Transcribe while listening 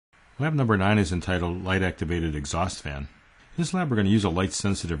Lab number 9 is entitled Light Activated Exhaust Fan. In this lab we're going to use a light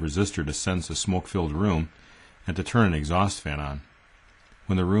sensitive resistor to sense a smoke filled room and to turn an exhaust fan on.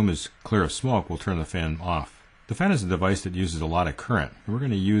 When the room is clear of smoke, we'll turn the fan off. The fan is a device that uses a lot of current, and we're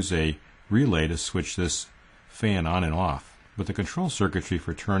going to use a relay to switch this fan on and off. But the control circuitry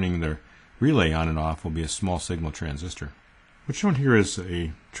for turning the relay on and off will be a small signal transistor. What's shown here is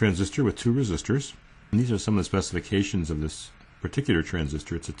a transistor with two resistors. And these are some of the specifications of this particular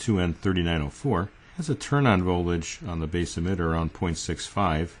transistor. It's a 2N3904. It has a turn-on voltage on the base emitter around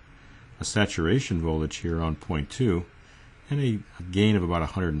 0.65, a saturation voltage here around 0.2, and a gain of about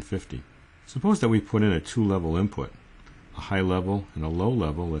 150. Suppose that we put in a two-level input, a high level and a low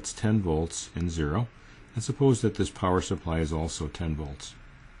level that's 10 volts and 0, and suppose that this power supply is also 10 volts.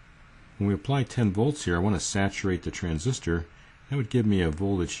 When we apply 10 volts here, I want to saturate the transistor. That would give me a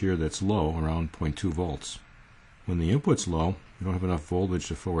voltage here that's low, around 0.2 volts. When the input's low, we don't have enough voltage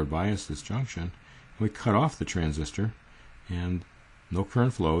to forward bias this junction, and we cut off the transistor, and no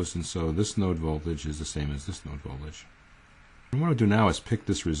current flows, and so this node voltage is the same as this node voltage. And what I'll do now is pick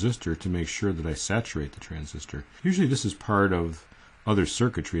this resistor to make sure that I saturate the transistor. Usually this is part of other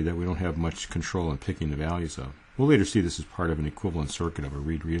circuitry that we don't have much control in picking the values of. We'll later see this is part of an equivalent circuit of a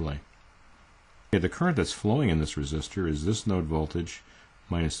reed relay. Okay, the current that's flowing in this resistor is this node voltage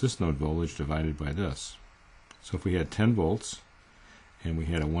minus this node voltage divided by this. So if we had 10 volts and we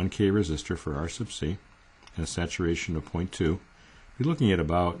had a 1K resistor for R sub C and a saturation of 0.2, we're looking at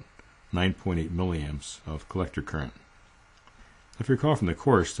about 9.8 milliamps of collector current. If you recall from the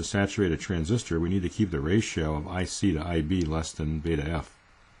course, to saturate a transistor, we need to keep the ratio of IC to IB less than beta F.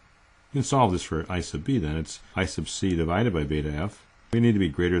 You can solve this for I sub B then. It's I sub C divided by beta F. We need to be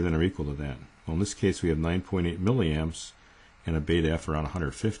greater than or equal to that. Well, in this case, we have 9.8 milliamps and a beta F around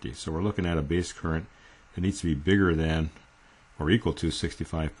 150. So we're looking at a base current that needs to be bigger than or equal to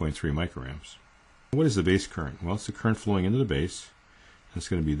 65.3 microamps. What is the base current? Well, it's the current flowing into the base. And it's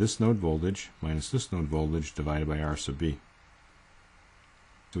going to be this node voltage minus this node voltage divided by R sub B.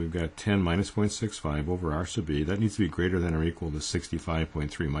 So we've got 10 minus 0.65 over R sub B. That needs to be greater than or equal to 65.3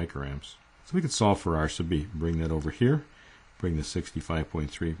 microamps. So we could solve for R sub B. Bring that over here. Bring the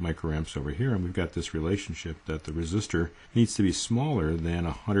 65.3 microamps over here, and we've got this relationship that the resistor needs to be smaller than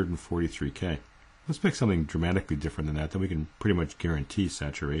 143K. Let's pick something dramatically different than that, then we can pretty much guarantee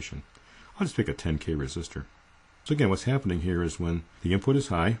saturation. I'll just pick a 10K resistor. So again, what's happening here is when the input is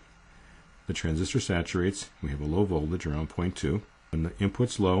high, the transistor saturates, we have a low voltage around 0.2. When the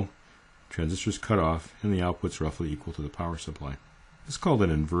input's low, transistor's cut off, and the output's roughly equal to the power supply. This is called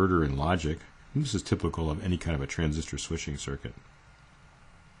an inverter in logic. And this is typical of any kind of a transistor switching circuit.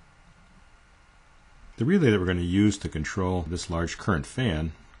 The relay that we're going to use to control this large current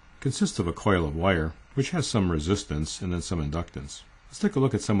fan consists of a coil of wire, which has some resistance and then some inductance. Let's take a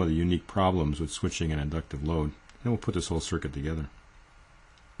look at some of the unique problems with switching an inductive load, and then we'll put this whole circuit together.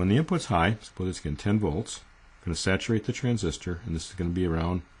 When the input's high, suppose it's again 10 volts, I'm going to saturate the transistor, and this is going to be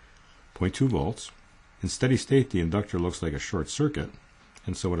around 0.2 volts. In steady state, the inductor looks like a short circuit.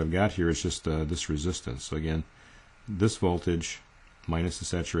 And so what I've got here is just this resistance. So again, this voltage minus the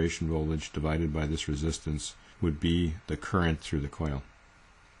saturation voltage divided by this resistance would be the current through the coil.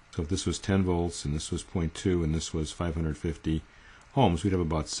 So if this was 10 volts and this was 0.2 and this was 550 ohms, we'd have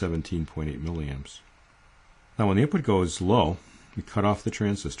about 17.8 milliamps. Now when the input goes low, we cut off the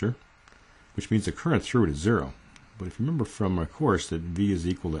transistor, which means the current through it is 0. But if you remember from our course that V is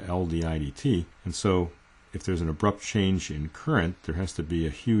equal to L di dt, and so if there's an abrupt change in current, there has to be a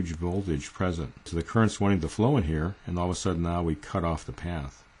huge voltage present. So the current's wanting to flow in here, and all of a sudden now we cut off the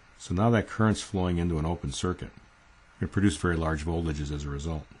path. So now that current's flowing into an open circuit. It produces very large voltages as a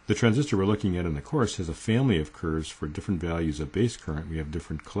result. The transistor we're looking at in the course has a family of curves for different values of base current. We have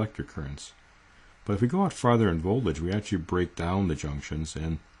different collector currents. But if we go out farther in voltage, we actually break down the junctions,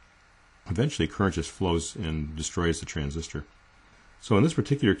 and eventually current just flows and destroys the transistor. So in this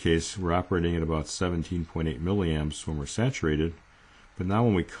particular case, we're operating at about 17.8 milliamps when we're saturated, but now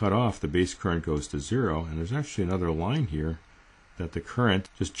when we cut off, the base current goes to 0, and there's actually another line here that the current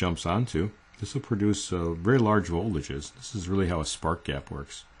just jumps onto. This will produce very large voltages. This is really how a spark gap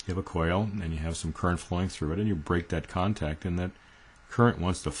works. You have a coil, and you have some current flowing through it, and you break that contact, and that current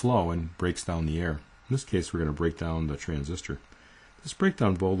wants to flow and breaks down the air. In this case, we're going to break down the transistor. This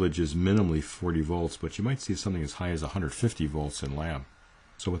breakdown voltage is minimally 40 volts, but you might see something as high as 150 volts in lab.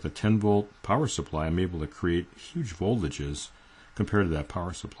 So with a 10 volt power supply, I'm able to create huge voltages compared to that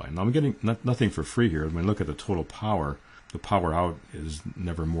power supply. Now I'm getting nothing for free here. When I look at the total power, the power out is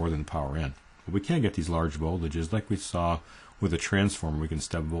never more than the power in. But we can get these large voltages like we saw with a transformer. We can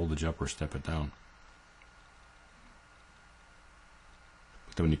step voltage up or step it down.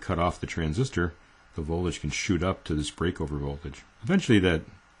 Then when you cut off the transistor, the voltage can shoot up to this breakover voltage. Eventually that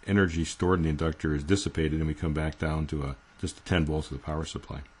energy stored in the inductor is dissipated and we come back down to just 10 volts of the power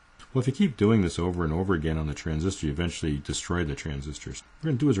supply. Well, if you keep doing this over and over again on the transistor, you eventually destroy the transistors. What we're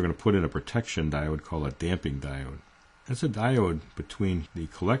going to do is we're going to put in a protection diode called a damping diode. That's a diode between the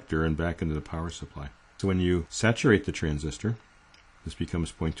collector and back into the power supply. So when you saturate the transistor, this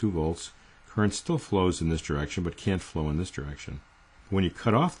becomes 0.2 volts. Current still flows in this direction but can't flow in this direction. When you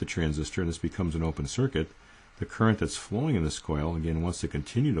cut off the transistor and this becomes an open circuit, the current that's flowing in this coil, again, wants to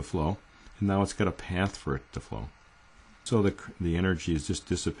continue to flow, and now it's got a path for it to flow. So the energy is just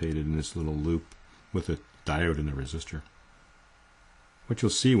dissipated in this little loop with a diode in the resistor. What you'll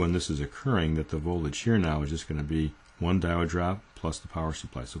see when this is occurring, that the voltage here now is just going to be one diode drop plus the power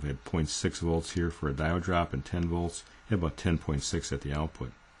supply. So if we had 0.6 volts here for a diode drop and 10 volts, you have about 10.6 at the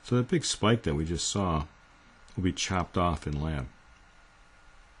output. So that big spike that we just saw will be chopped off in lab.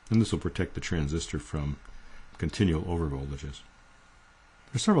 And this will protect the transistor from continual overvoltages.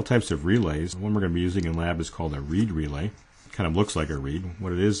 There are several types of relays. The one we're going to be using in lab is called a reed relay. It kind of looks like a reed.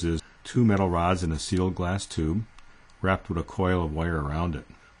 What it is two metal rods in a sealed glass tube wrapped with a coil of wire around it.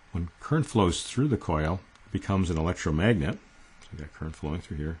 When current flows through the coil, it becomes an electromagnet. So we've got current flowing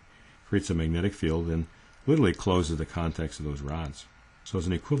through here, creates a magnetic field, and literally closes the contacts of those rods. So as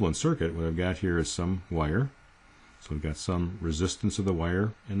an equivalent circuit, what I've got here is some wire. So we've got some resistance of the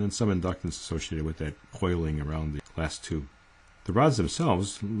wire and then some inductance associated with that coiling around the glass tube. The rods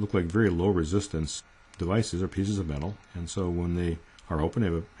themselves look like very low resistance devices or pieces of metal, and so when they are open,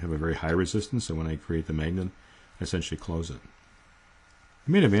 they have a very high resistance, and when I create the magnet, I essentially close it.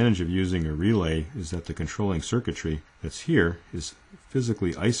 The main advantage of using a relay is that the controlling circuitry that's here is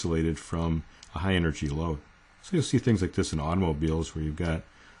physically isolated from a high energy load. So you'll see things like this in automobiles where you've got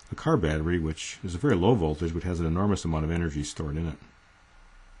a car battery, which is a very low voltage but has an enormous amount of energy stored in it.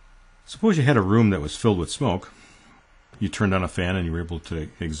 Suppose you had a room that was filled with smoke. You turned on a fan and you were able to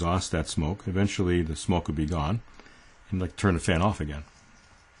exhaust that smoke. Eventually the smoke would be gone, and you'd like to turn the fan off again.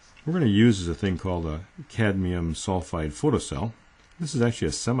 What we're going to use is a thing called a cadmium sulfide photocell. This is actually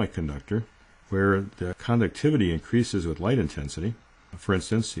a semiconductor where the conductivity increases with light intensity. For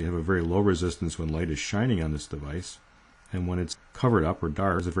instance, you have a very low resistance when light is shining on this device, and when it's covered up or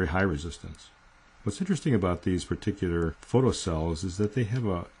dark, there's a very high resistance. What's interesting about these particular photocells is that they have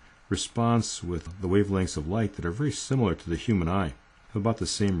a response with the wavelengths of light that are very similar to the human eye, have about the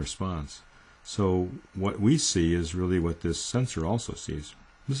same response. So what we see is really what this sensor also sees.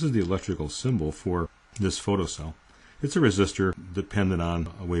 This is the electrical symbol for this photocell. It's a resistor dependent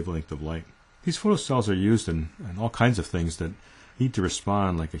on a wavelength of light. These photocells are used in all kinds of things that need to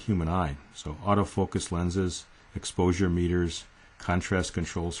respond like a human eye. So autofocus lenses, exposure meters, contrast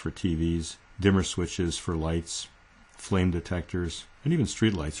controls for TVs, dimmer switches for lights, flame detectors, and even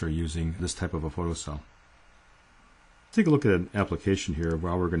street lights are using this type of a photocell. Take a look at an application here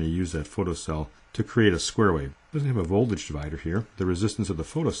where we're going to use that photocell to create a square wave. It doesn't have a voltage divider here. The resistance of the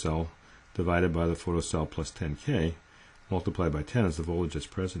photocell divided by the photocell plus 10K multiplied by 10 is the voltage that's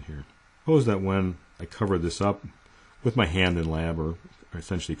present here. Suppose that when I cover this up with my hand in lab, or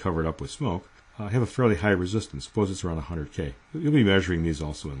essentially cover it up with smoke, I have a fairly high resistance. Suppose it's around 100K. You'll be measuring these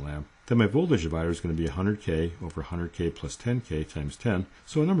also in lab. Then my voltage divider is going to be 100K over 100K plus 10K times 10,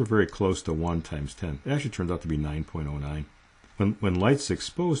 so a number very close to 1 times 10. It actually turns out to be 9.09. When light's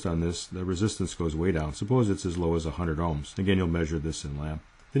exposed on this, the resistance goes way down. Suppose it's as low as 100 ohms. Again, you'll measure this in lab.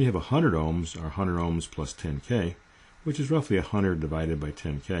 Then you have 100 ohms, or 100 ohms plus 10K, which is roughly 100 divided by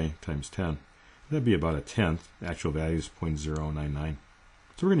 10K times 10. That'd be about a tenth. The actual value is 0.099.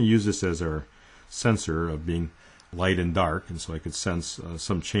 So we're going to use this as our sensor of being light and dark, and so I could sense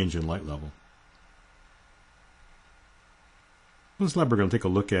some change in light level. In this lab, we're going to take a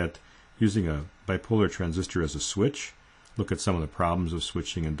look at using a bipolar transistor as a switch, look at some of the problems of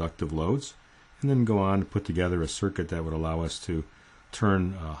switching inductive loads, and then go on to put together a circuit that would allow us to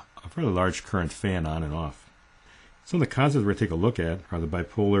turn a fairly large current fan on and off. Some of the concepts we're going to take a look at are the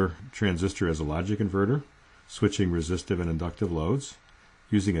bipolar transistor as a logic inverter, switching resistive and inductive loads,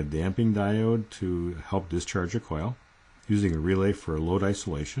 using a damping diode to help discharge a coil, using a relay for load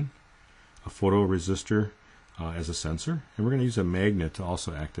isolation, a photoresistor as a sensor, and we're going to use a magnet to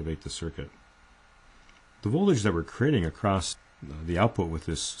also activate the circuit. The voltage that we're creating across the output with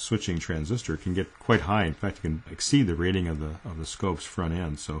this switching transistor can get quite high. In fact, it can exceed the rating of the scope's front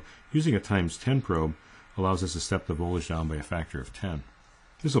end. So using a times 10 probe allows us to step the voltage down by a factor of 10.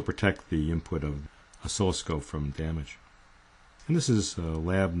 This will protect the input of oscilloscope from damage. And this is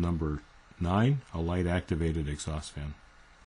lab number 9, a light activated exhaust fan.